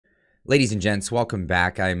Ladies and gents, welcome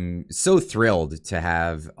back. I'm so thrilled to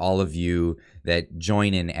have all of you that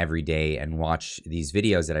join in every day and watch these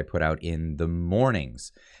videos that I put out in the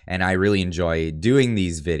mornings. And I really enjoy doing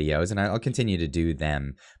these videos, and I'll continue to do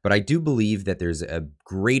them. But I do believe that there's a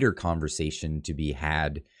greater conversation to be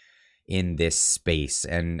had in this space.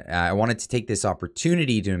 And I wanted to take this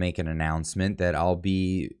opportunity to make an announcement that I'll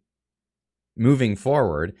be moving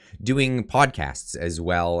forward doing podcasts as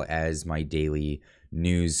well as my daily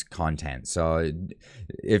news content. So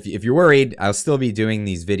if you're worried, I'll still be doing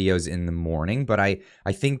these videos in the morning, but I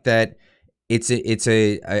think that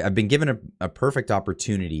I've been given a perfect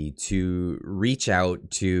opportunity to reach out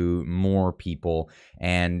to more people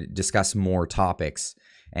and discuss more topics.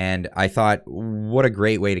 And I thought, what a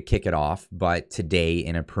great way to kick it off. But today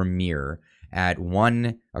in a premiere at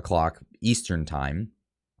 1 o'clock Eastern time,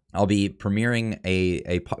 I'll be premiering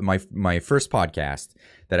my first podcast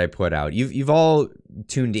that I put out. You've all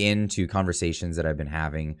tuned in to conversations that I've been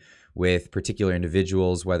having with particular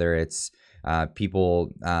individuals, whether it's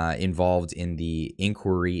people involved in the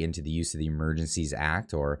inquiry into the use of the Emergencies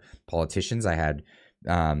Act or politicians. I had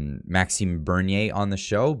Maxime Bernier on the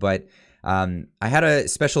show, but I had a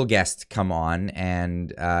special guest come on,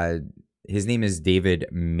 and his name is David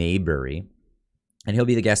Maybury, and he'll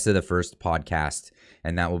be the guest of the first podcast,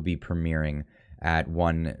 and that will be premiering at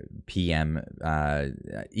 1 p.m.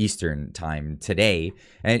 Eastern time today.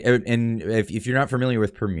 And if you're not familiar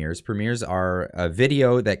with premieres are a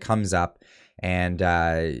video that comes up, and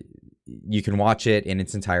you can watch it in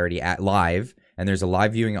its entirety at live. And there's a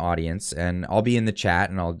live viewing audience, and I'll be in the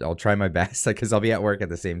chat, and I'll try my best because I'll be at work at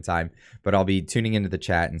the same time. But I'll be tuning into the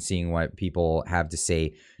chat and seeing what people have to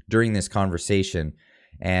say during this conversation.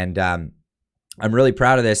 And I'm really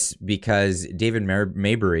proud of this because David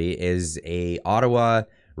Maybury is a Ottawa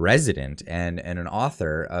resident and an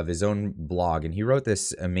author of his own blog. And he wrote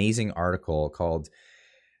this amazing article called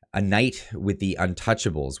A Night with the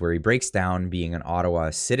Untouchables, where he breaks down being an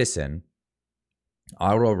Ottawa citizen,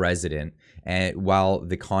 Ottawa resident, and while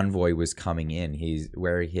the convoy was coming in, his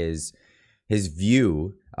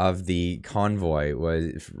view of the convoy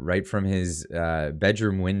was right from his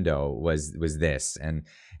bedroom window was this, and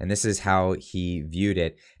this is how he viewed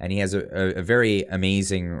it. And he has a very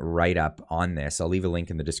amazing write-up on this. I'll leave a link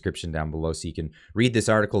in the description down below so you can read this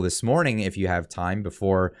article this morning if you have time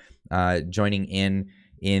before joining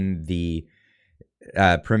in the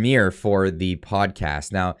premiere for the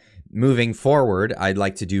podcast. Now, moving forward, I'd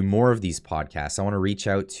like to do more of these podcasts. I want to reach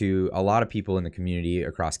out to a lot of people in the community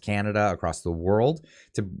across Canada, across the world,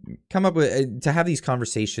 to come up with, to have these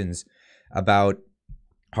conversations about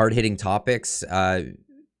hard-hitting topics.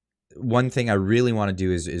 One thing I really want to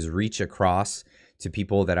do is reach across to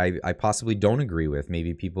people that I possibly don't agree with,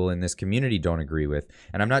 maybe people in this community don't agree with.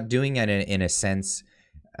 And I'm not doing it in a sense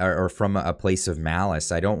or from a place of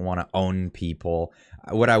malice. I don't want to own people.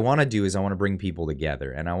 What I want to do is I want to bring people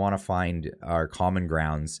together, and I want to find our common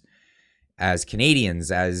grounds as Canadians,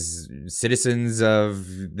 as citizens of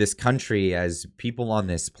this country, as people on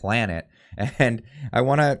this planet. And I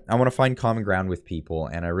want to find common ground with people,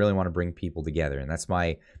 and I really want to bring people together. And that's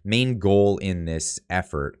my main goal in this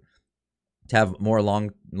effort, to have more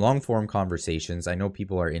long form conversations. I know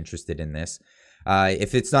people are interested in this.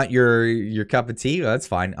 If it's not your cup of tea, well, that's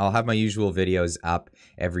fine. I'll have my usual videos up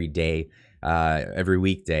every day, every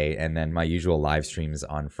weekday, and then my usual live streams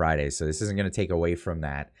on Fridays. So this isn't going to take away from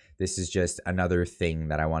that. This is just another thing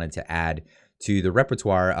that I wanted to add to the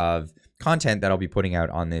repertoire of content that I'll be putting out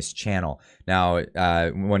on this channel. Now,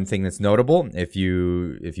 one thing that's notable, if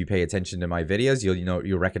you pay attention to my videos,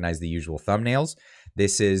 you'll recognize the usual thumbnails.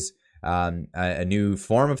 This is a new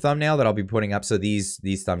form of thumbnail that I'll be putting up. So these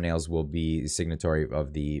thumbnails will be signatory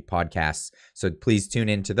of the podcasts. So please tune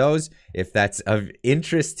into those if that's of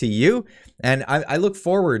interest to you. And I look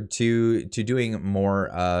forward to doing more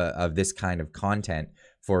of this kind of content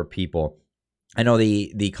for people. I know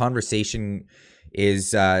the conversation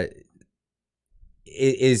is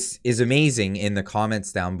amazing in the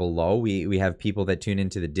comments down below. We have people that tune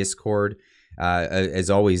into the Discord. As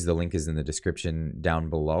always, the link is in the description down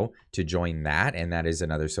below to join that. And that is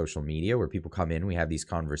another social media where people come in, we have these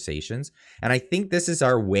conversations. And I think this is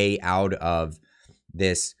our way out of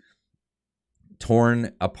this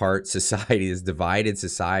torn apart society, this divided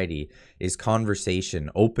society, is conversation,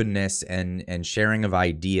 openness, and sharing of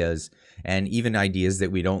ideas, and even ideas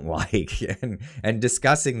that we don't like, and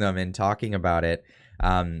discussing them and talking about it.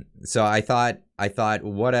 So I thought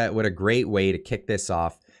what a great way to kick this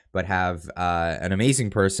off, but have an amazing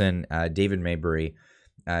person, David Maybury,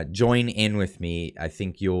 join in with me. I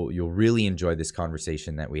think you'll really enjoy this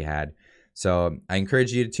conversation that we had. So I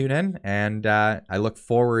encourage you to tune in, and I look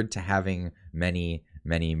forward to having many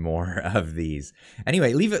more of these.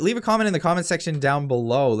 Anyway, leave a comment in the comment section down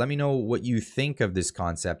below. Let me know what you think of this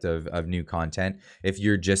concept of new content. If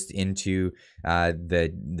you're just into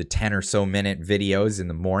the 10 or so minute videos in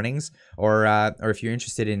the mornings, or if you're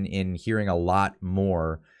interested in hearing a lot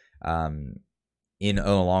more in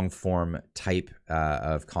a long form type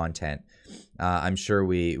of content. I'm sure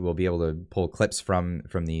we will be able to pull clips from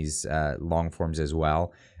these long forms as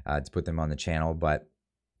well to put them on the channel. But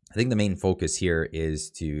I think the main focus here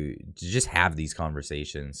is to just have these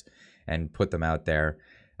conversations and put them out there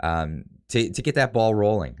to get that ball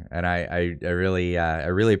rolling. And I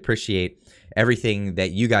really appreciate everything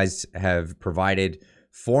that you guys have provided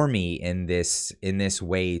for me in this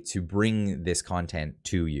way to bring this content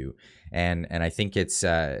to you. And I think it's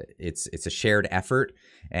a shared effort,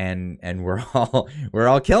 and we're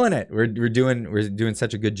all killing it. We're doing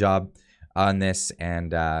such a good job on this,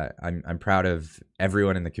 and I'm proud of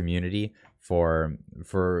everyone in the community for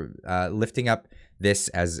lifting up this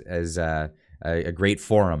as a great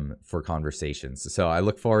forum for conversations. So I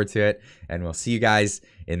look forward to it, and we'll see you guys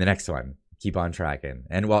in the next one. Keep on tracking,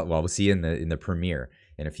 and we'll see you in the premiere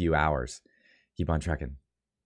in a few hours. Keep on tracking.